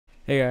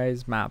Hey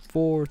guys,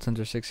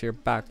 Matt4Thunder6 here,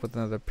 back with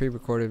another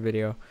pre-recorded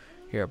video.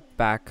 Here,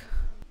 back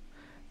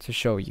to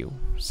show you.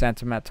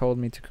 Santa Matt told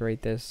me to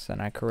create this,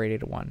 and I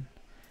created one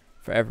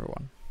for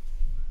everyone.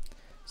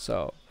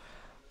 So,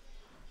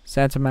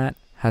 Santa Matt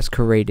has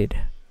created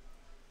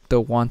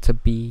the Want to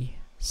Be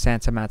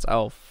Santa Matt's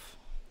Elf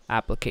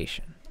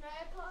application. Can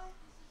I apply?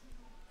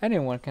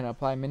 Anyone can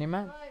apply,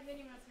 Minimat. Alright,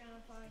 Minimat's gonna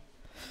apply.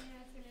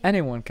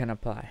 Anyone can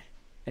apply,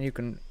 and you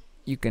can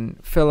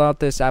fill out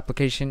this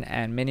application,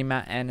 and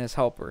Minimat and his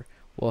helper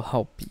will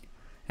help you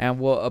and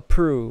will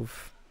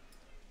approve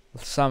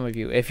some of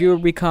you. If you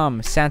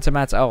become Santa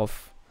Matt's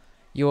elf,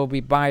 you will be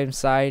by his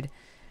side.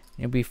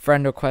 You'll be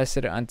friend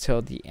requested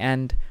until the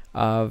end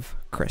of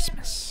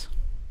Christmas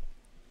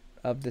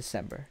of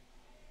December.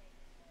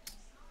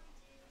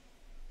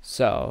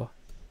 So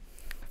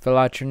fill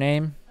out your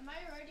name, Am I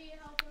already a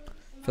helper?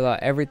 fill out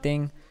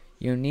everything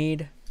you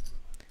need,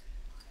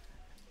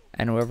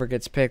 and whoever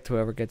gets picked.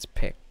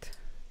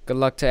 Good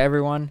luck to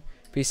everyone.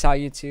 Peace out,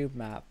 YouTube.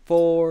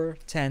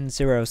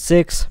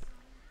 Matt4Thunder6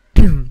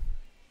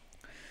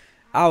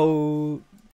 out.